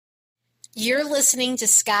You're listening to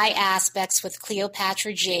Sky Aspects with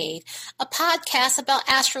Cleopatra Jade, a podcast about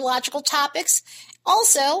astrological topics,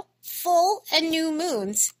 also full and new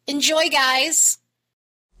moons. Enjoy, guys!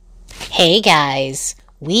 Hey, guys.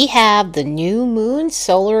 We have the new moon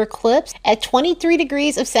solar eclipse at 23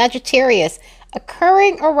 degrees of Sagittarius,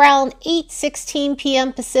 occurring around 8:16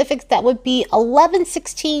 p.m. Pacific. That would be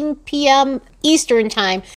 11:16 p.m. Eastern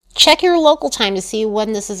Time. Check your local time to see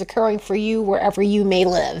when this is occurring for you wherever you may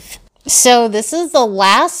live. So this is the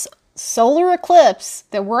last solar eclipse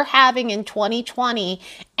that we're having in 2020,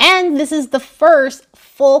 and this is the first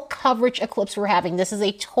full coverage eclipse we're having. This is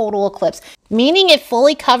a total eclipse, meaning it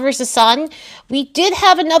fully covers the sun. We did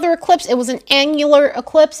have another eclipse. It was an annular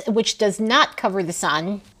eclipse, which does not cover the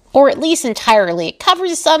sun, or at least entirely. It covers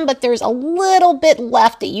the sun, but there's a little bit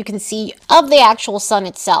left that you can see of the actual sun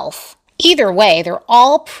itself. Either way, they're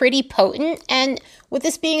all pretty potent, and with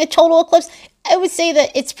this being a total eclipse, I would say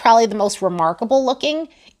that it's probably the most remarkable looking.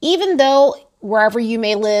 Even though wherever you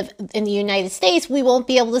may live in the United States, we won't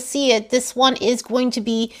be able to see it. This one is going to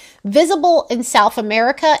be visible in South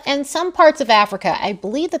America and some parts of Africa. I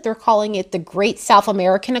believe that they're calling it the Great South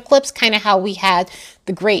American Eclipse, kind of how we had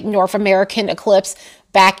the Great North American Eclipse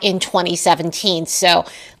back in 2017. So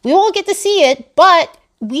we won't get to see it, but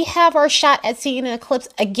we have our shot at seeing an eclipse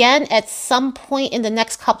again at some point in the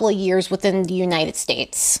next couple of years within the United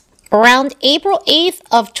States. Around April 8th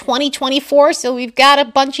of 2024, so we've got a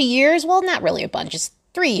bunch of years. Well, not really a bunch, it's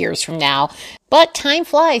 3 years from now. But time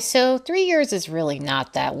flies, so 3 years is really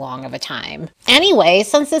not that long of a time. Anyway,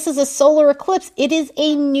 since this is a solar eclipse, it is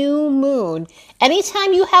a new moon.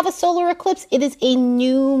 Anytime you have a solar eclipse, it is a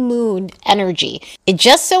new moon energy. It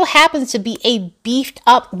just so happens to be a beefed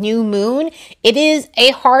up new moon. It is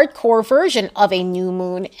a hardcore version of a new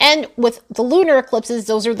moon. And with the lunar eclipses,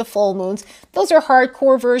 those are the full moons. Those are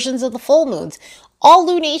hardcore versions of the full moons. All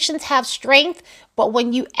lunations have strength, but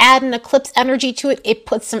when you add an eclipse energy to it, it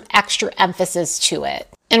puts some extra emphasis to it.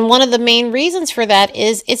 And one of the main reasons for that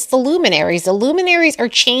is it's the luminaries. The luminaries are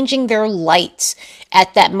changing their light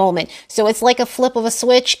at that moment. So it's like a flip of a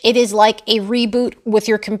switch. It is like a reboot with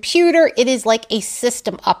your computer. It is like a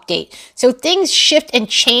system update. So things shift and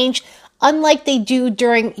change unlike they do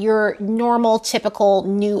during your normal, typical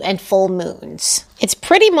new and full moons. It's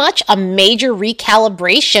pretty much a major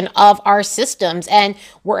recalibration of our systems, and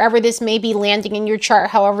wherever this may be landing in your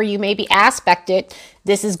chart, however you may be aspected,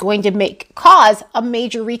 this is going to cause a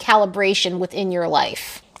major recalibration within your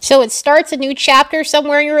life. So it starts a new chapter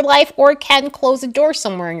somewhere in your life, or it can close a door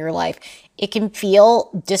somewhere in your life. It can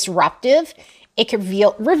feel disruptive. It can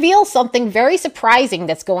reveal something very surprising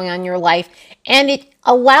that's going on in your life, and it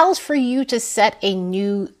allows for you to set a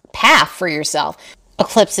new path for yourself.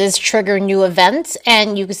 Eclipses trigger new events,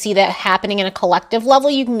 and you can see that happening in a collective level.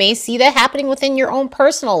 You may see that happening within your own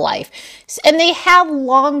personal life. And they have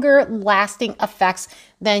longer lasting effects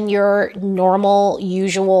than your normal,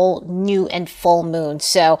 usual new and full moon.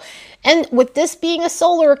 So, and with this being a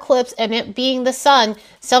solar eclipse and it being the sun,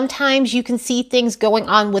 sometimes you can see things going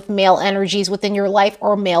on with male energies within your life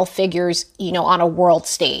or male figures, on a world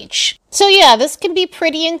stage. So yeah, this can be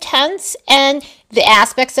pretty intense, and the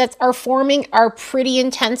aspects that are forming are pretty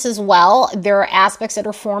intense as well. There are aspects that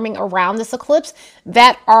are forming around this eclipse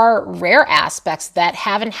that are rare aspects that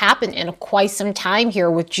haven't happened in quite some time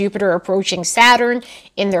here, with Jupiter approaching Saturn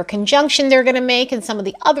in their conjunction they're going to make, and some of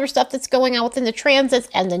the other stuff that's going on within the transits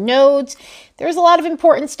and the nodes. There's a lot of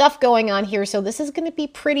important stuff going on here, so this is going to be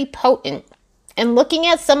pretty potent. And looking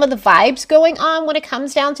at some of the vibes going on when it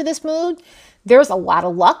comes down to this moon, there's a lot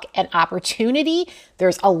of luck and opportunity.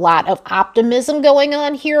 There's a lot of optimism going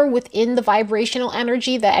on here within the vibrational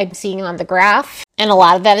energy that I'm seeing on the graph. And a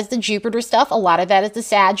lot of that is the Jupiter stuff. A lot of that is the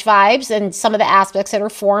Sag vibes and some of the aspects that are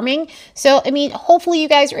forming. So, hopefully you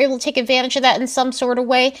guys are able to take advantage of that in some sort of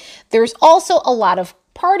way. There's also a lot of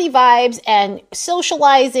party vibes and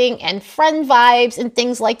socializing and friend vibes and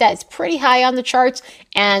things like that. It's pretty high on the charts,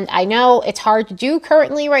 and I know it's hard to do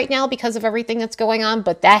currently right now because of everything that's going on,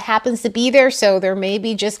 but that happens to be there, so there may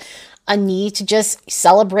be just a need to just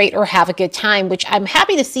celebrate or have a good time, which I'm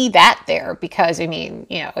happy to see that there, because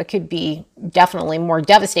it could be definitely more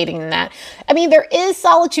devastating than that. There is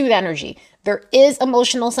solitude energy. There is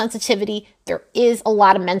emotional sensitivity. There is a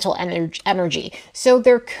lot of mental energy. So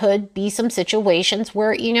there could be some situations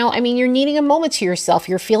where, you're needing a moment to yourself.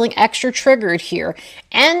 You're feeling extra triggered here.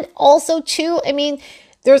 And also too,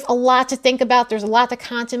 there's a lot to think about. There's a lot to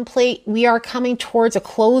contemplate. We are coming towards a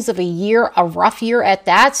close of a year, a rough year at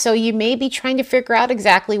that. So you may be trying to figure out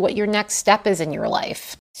exactly what your next step is in your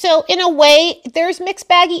life. So in a way, there's mixed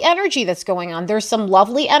baggy energy that's going on. There's some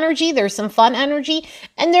lovely energy, there's some fun energy,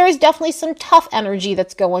 and there is definitely some tough energy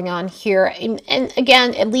that's going on here. And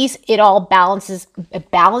again, at least it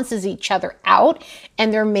balances each other out,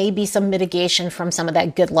 and there may be some mitigation from some of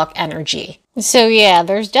that good luck energy. So yeah,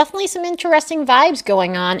 there's definitely some interesting vibes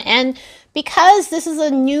going on. And because this is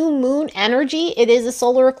a new moon energy, it is a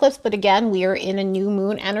solar eclipse, but again, we are in a new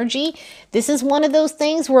moon energy. This is one of those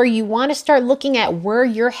things where you want to start looking at where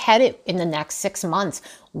you're headed in the next 6 months.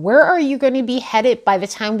 Where are you going to be headed by the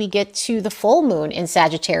time we get to the full moon in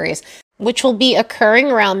Sagittarius, which will be occurring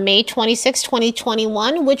around May 26,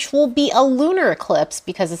 2021, which will be a lunar eclipse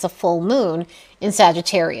because it's a full moon in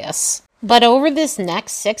Sagittarius. But over this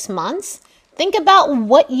next 6 months, think about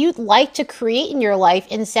what you'd like to create in your life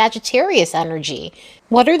in Sagittarius energy.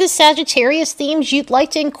 What are the Sagittarius themes you'd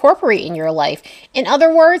like to incorporate in your life? In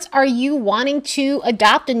other words, are you wanting to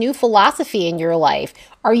adopt a new philosophy in your life?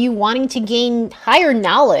 Are you wanting to gain higher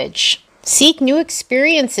knowledge? Seek new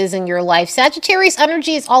experiences in your life. Sagittarius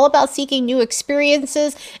energy is all about seeking new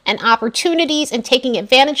experiences and opportunities and taking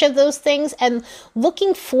advantage of those things and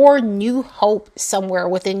looking for new hope somewhere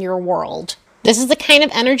within your world. This is the kind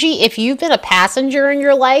of energy, if you've been a passenger in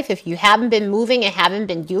your life, if you haven't been moving and haven't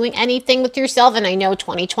been doing anything with yourself, and I know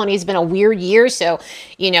 2020 has been a weird year, so,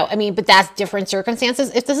 but that's different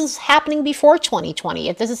circumstances. If this is happening before 2020,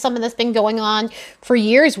 if this is something that's been going on for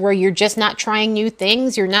years where you're just not trying new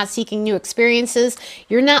things, you're not seeking new experiences,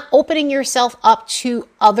 you're not opening yourself up to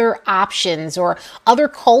other options or other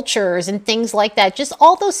cultures and things like that, just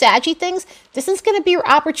all those Saggy things, this is going to be your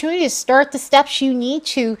opportunity to start the steps you need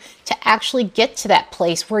to actually get to that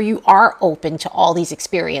place where you are open to all these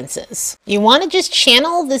experiences. You want to just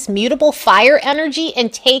channel this mutable fire energy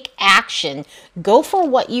and take action. Go for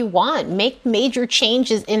what you want. Make major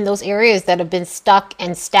changes in those areas that have been stuck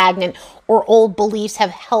and stagnant or old beliefs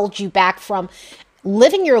have held you back from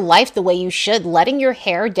living your life the way you should, letting your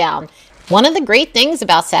hair down. One of the great things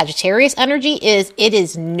about Sagittarius energy is it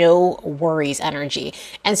is no worries energy.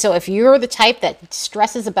 And so if you're the type that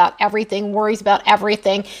stresses about everything, worries about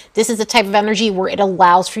everything, this is the type of energy where it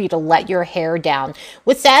allows for you to let your hair down.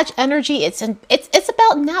 With Sag energy, it's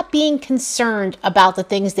about not being concerned about the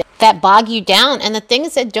things that bog you down and the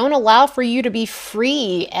things that don't allow for you to be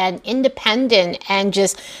free and independent and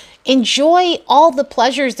just enjoy all the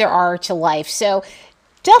pleasures there are to life. So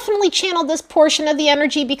definitely channel this portion of the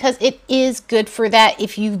energy because it is good for that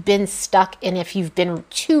if you've been stuck and if you've been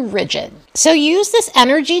too rigid. So use this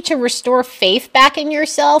energy to restore faith back in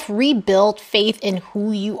yourself, rebuild faith in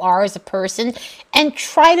who you are as a person, and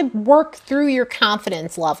try to work through your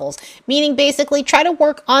confidence levels. Meaning basically try to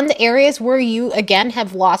work on the areas where you again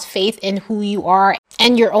have lost faith in who you are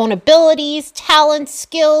and your own abilities, talents,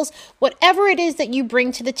 skills, whatever it is that you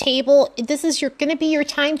bring to the table. This is going to be your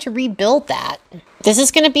time to rebuild that. This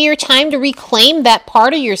is going to be your time to reclaim that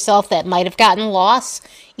part of yourself that might have gotten lost,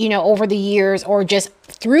 over the years or just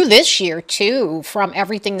through this year too, from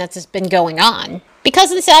everything that's just been going on.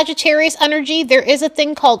 Because in Sagittarius energy, there is a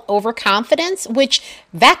thing called overconfidence, which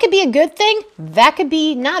that could be a good thing. That could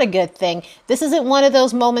be not a good thing. This isn't one of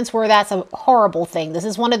those moments where that's a horrible thing. This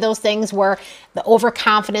is one of those things where the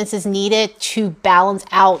overconfidence is needed to balance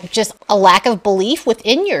out just a lack of belief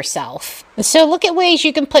within yourself. So look at ways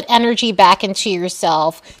you can put energy back into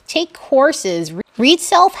yourself. Take courses, read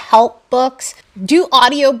self-help books, do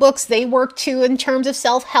audiobooks. They work too in terms of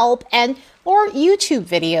self-help or YouTube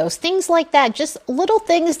videos, things like that. Just little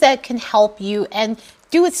things that can help you and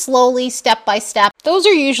do it slowly, step by step. Those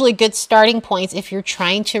are usually good starting points if you're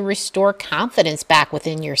trying to restore confidence back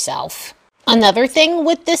within yourself. Another thing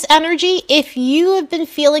with this energy, if you have been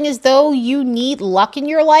feeling as though you need luck in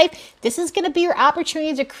your life, this is going to be your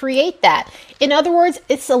opportunity to create that. In other words,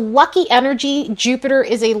 it's a lucky energy. Jupiter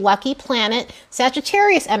is a lucky planet.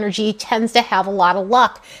 Sagittarius energy tends to have a lot of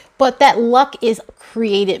luck, but that luck is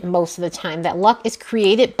created most of the time. That luck is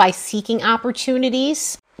created by seeking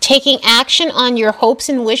opportunities, taking action on your hopes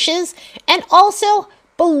and wishes, and also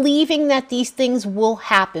believing that these things will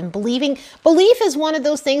happen. Belief is one of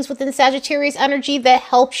those things within Sagittarius energy that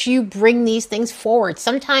helps you bring these things forward.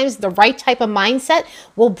 Sometimes the right type of mindset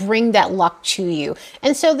will bring that luck to you.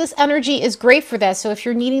 And so this energy is great for that. So if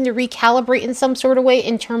you're needing to recalibrate in some sort of way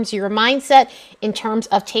in terms of your mindset, in terms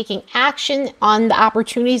of taking action on the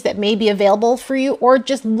opportunities that may be available for you, or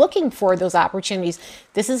just looking for those opportunities,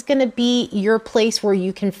 this is going to be your place where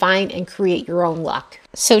you can find and create your own luck.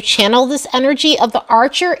 So channel this energy of the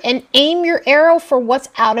archer and aim your arrow for what's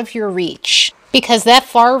out of your reach. Because that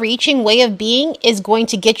far-reaching way of being is going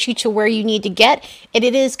to get you to where you need to get, and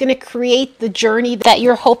it is going to create the journey that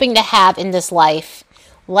you're hoping to have in this life.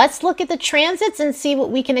 let's look at the transits and see what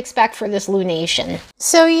we can expect for this lunation.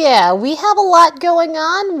 So yeah, we have a lot going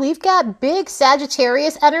on. We've got big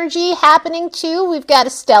Sagittarius energy happening too. We've got a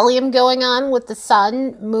stellium going on with the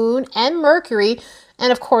Sun, Moon, and Mercury.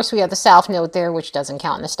 And of course, we have the South Node there, which doesn't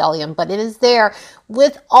count in a stellium, but it is there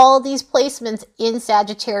with all these placements in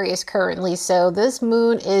Sagittarius currently. So this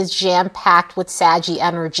moon is jam-packed with Saggy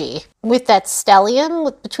energy. With that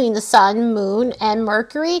stellium between the Sun, Moon, and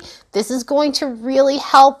Mercury, this is going to really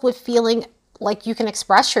help with feeling like you can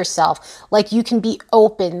express yourself, like you can be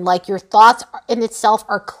open, like your thoughts in itself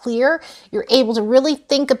are clear. You're able to really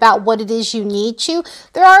think about what it is you need to.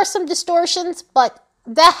 There are some distortions, but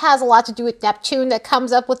that has a lot to do with Neptune that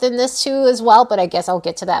comes up within this too as well, but I guess I'll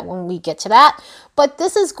get to that when we get to that. But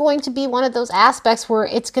this is going to be one of those aspects where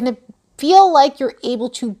it's going to feel like you're able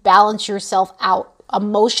to balance yourself out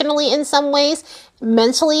emotionally in some ways,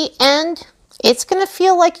 mentally, and it's going to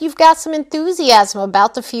feel like you've got some enthusiasm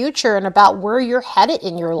about the future and about where you're headed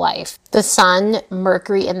in your life. The Sun,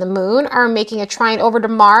 Mercury, and the Moon are making a trine over to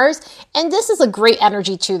Mars, and this is a great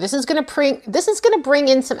energy too. This is going to bring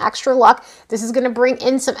in some extra luck. This is going to bring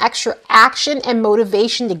in some extra action and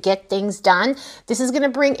motivation to get things done. This is going to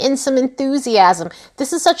bring in some enthusiasm.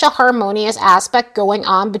 This is such a harmonious aspect going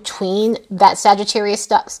on between that Sagittarius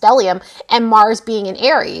stellium and Mars being in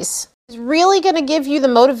Aries. It's really going to give you the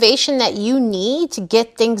motivation that you need to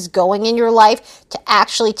get things going in your life, to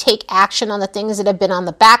actually take action on the things that have been on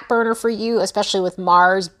the back burner for you, especially with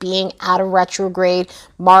Mars being out of retrograde.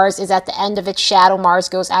 Mars is at the end of its shadow. Mars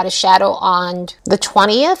goes out of shadow on the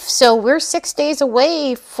 20th. So we're 6 days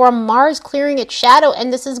away from Mars clearing its shadow,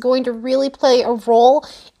 and this is going to really play a role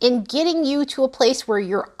in getting you to a place where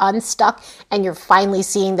you're unstuck and you're finally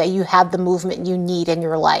seeing that you have the movement you need in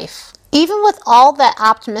your life. Even with all that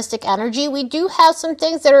optimistic energy, we do have some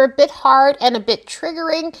things that are a bit hard and a bit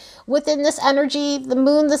triggering within this energy. The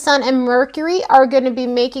Moon, the Sun, and Mercury are going to be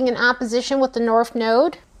making an opposition with the North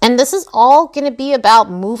Node. And this is all going to be about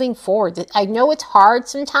moving forward. I know it's hard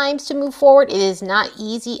sometimes to move forward. It is not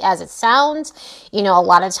easy as it sounds. A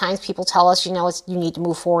lot of times people tell us, you need to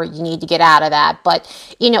move forward. You need to get out of that. But,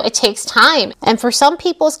 it takes time. And for some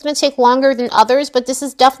people, it's going to take longer than others. But this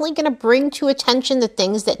is definitely going to bring to attention the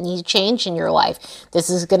things that need to change in your life. This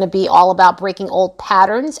is going to be all about breaking old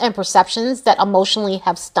patterns and perceptions that emotionally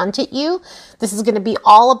have stunted you. This is going to be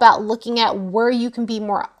all about looking at where you can be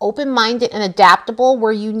more open-minded and adaptable,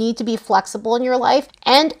 where you need to be flexible in your life,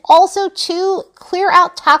 and also to clear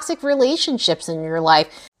out toxic relationships in your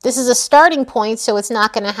life. This is a starting point, so it's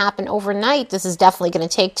not going to happen overnight. This is definitely going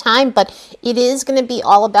to take time, but it is going to be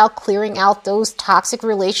all about clearing out those toxic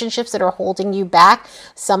relationships that are holding you back.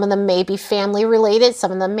 Some of them may be family related.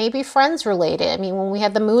 Some of them may be friends related. I mean, when we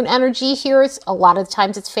have the moon energy here, it's a lot of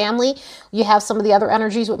times it's family. You have some of the other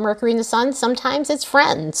energies with Mercury and the Sun. Sometimes it's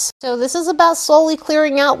friends. So this is about slowly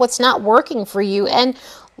clearing out what's not working for you and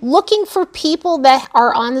looking for people that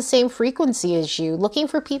are on the same frequency as you, looking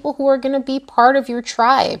for people who are going to be part of your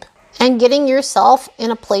tribe, and getting yourself in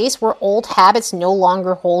a place where old habits no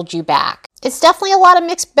longer hold you back. It's definitely a lot of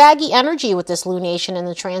mixed baggy energy with this lunation and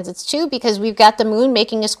the transits too, because we've got the moon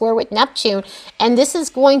making a square with Neptune, and this is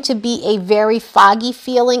going to be a very foggy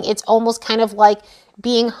feeling. It's almost kind of like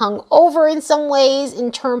being hung over in some ways,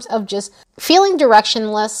 in terms of just feeling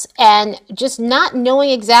directionless and just not knowing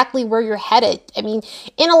exactly where you're headed. I mean,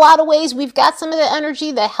 in a lot of ways, we've got some of the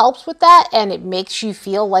energy that helps with that, and it makes you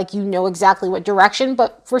feel like you know exactly what direction.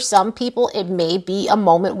 But for some people, it may be a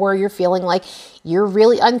moment where you're feeling like you're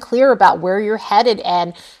really unclear about where you're headed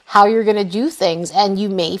and how you're going to do things, and you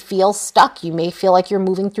may feel stuck. You may feel like you're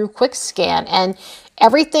moving through quick scan, and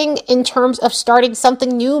everything in terms of starting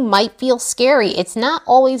something new might feel scary. It's not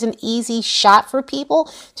always an easy shot for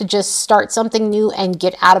people to just start something new and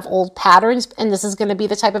get out of old patterns. And this is going to be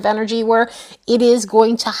the type of energy where it is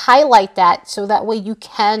going to highlight that, so that way you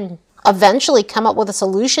can eventually come up with a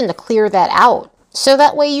solution to clear that out. So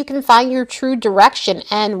that way you can find your true direction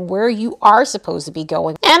and where you are supposed to be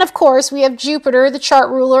going. And of course, we have Jupiter, the chart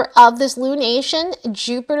ruler of this lunation.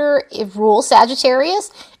 Jupiter rules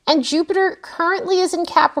Sagittarius. And Jupiter currently is in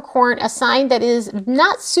Capricorn, a sign that is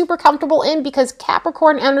not super comfortable in, because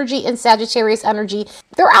Capricorn energy and Sagittarius energy,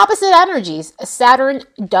 they're opposite energies. Saturn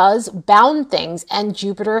does bound things, and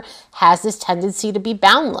Jupiter has this tendency to be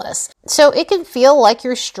boundless. So it can feel like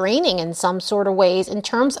you're straining in some sort of ways in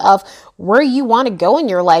terms of where you want to go in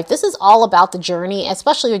your life. This is all about the journey,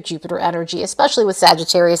 especially with Jupiter energy, especially with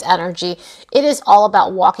Sagittarius energy. It is all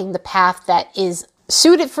about walking the path that is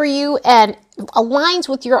suited for you and aligns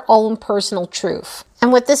with your own personal truth.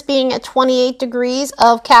 And with this being at 28 degrees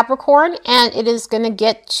of Capricorn, and it is going to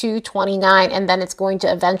get to 29, and then it's going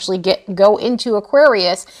to eventually go into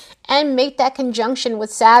Aquarius and make that conjunction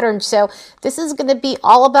with Saturn. So this is going to be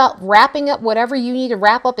all about wrapping up whatever you need to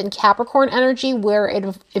wrap up in Capricorn energy where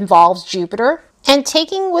it involves Jupiter, and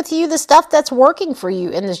taking with you the stuff that's working for you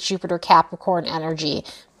in this Jupiter Capricorn energy.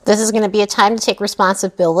 This is going to be a time to take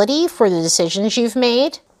responsibility for the decisions you've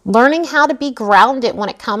made. Learning how to be grounded when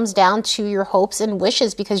it comes down to your hopes and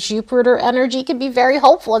wishes, because Jupiter energy can be very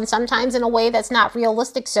hopeful and sometimes in a way that's not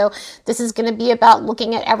realistic. So this is going to be about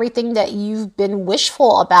looking at everything that you've been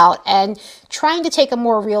wishful about and trying to take a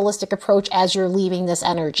more realistic approach as you're leaving this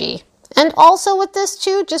energy. And also with this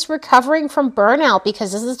too, just recovering from burnout,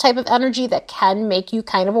 because this is the type of energy that can make you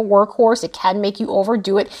kind of a workhorse. It can make you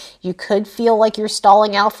overdo it. You could feel like you're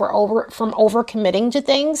stalling out from overcommitting to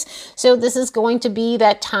things. So this is going to be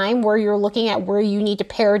that time where you're looking at where you need to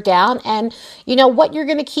pare down and, what you're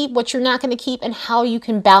going to keep, what you're not going to keep, and how you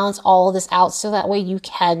can balance all of this out so that way you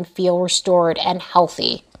can feel restored and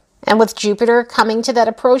healthy. And with Jupiter coming to that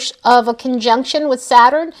approach of a conjunction with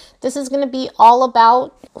Saturn, this is going to be all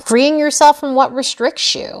about freeing yourself from what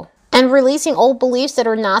restricts you and releasing old beliefs that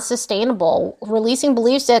are not sustainable, releasing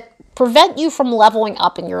beliefs that prevent you from leveling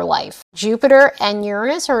up in your life. Jupiter and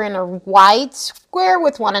Uranus are in a wide square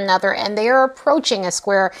with one another, and they are approaching a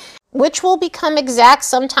square, which will become exact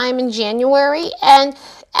sometime in January. And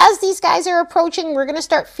as these guys are approaching, we're going to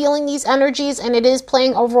start feeling these energies, and it is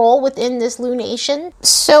playing a role within this lunation.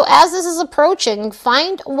 So as this is approaching,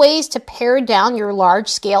 find ways to pare down your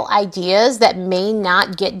large-scale ideas that may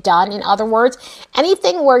not get done. In other words,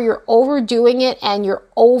 anything where you're overdoing it and you're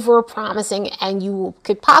over-promising and you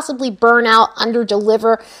could possibly burn out,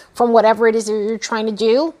 under-deliver from whatever it is that you're trying to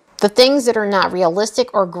do. The things that are not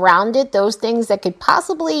realistic or grounded, those things that could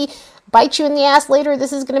possibly bite you in the ass later,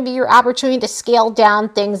 this is going to be your opportunity to scale down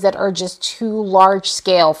things that are just too large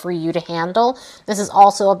scale for you to handle. This is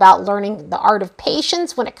also about learning the art of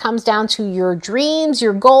patience when it comes down to your dreams,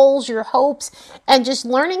 your goals, your hopes, and just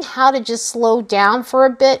learning how to just slow down for a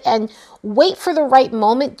bit and wait for the right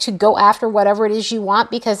moment to go after whatever it is you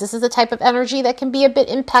want, because this is the type of energy that can be a bit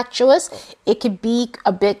impetuous. It could be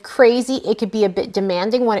a bit crazy. It could be a bit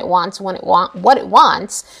demanding when it wants what it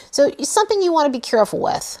wants. So it's something you want to be careful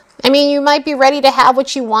with. I mean, you might be ready to have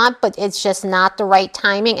what you want, but it's just not the right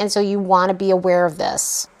timing, and so you want to be aware of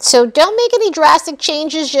this. So don't make any drastic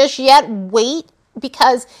changes just yet. Wait,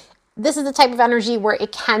 because this is the type of energy where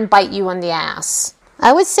it can bite you in the ass.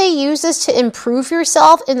 I would say use this to improve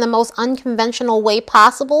yourself in the most unconventional way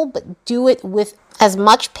possible, but do it with as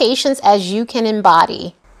much patience as you can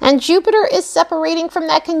embody. And Jupiter is separating from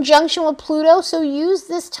that conjunction with Pluto, so use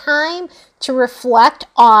this time to reflect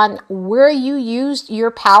on where you used your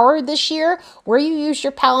power this year, where you used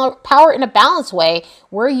your power in a balanced way,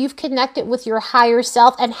 where you've connected with your higher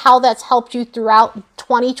self, and how that's helped you throughout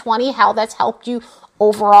 2020, how that's helped you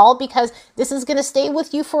overall, because this is going to stay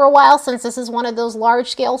with you for a while, since this is one of those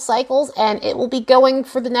large-scale cycles, and it will be going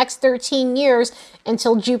for the next 13 years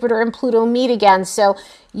until Jupiter and Pluto meet again. So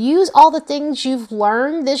use all the things you've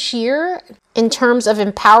learned this year in terms of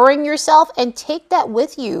empowering yourself and take that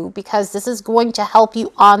with you, because this is going to help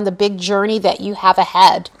you on the big journey that you have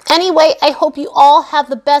ahead. Anyway, I hope you all have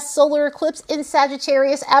the best solar eclipse in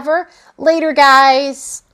Sagittarius ever. Later, guys.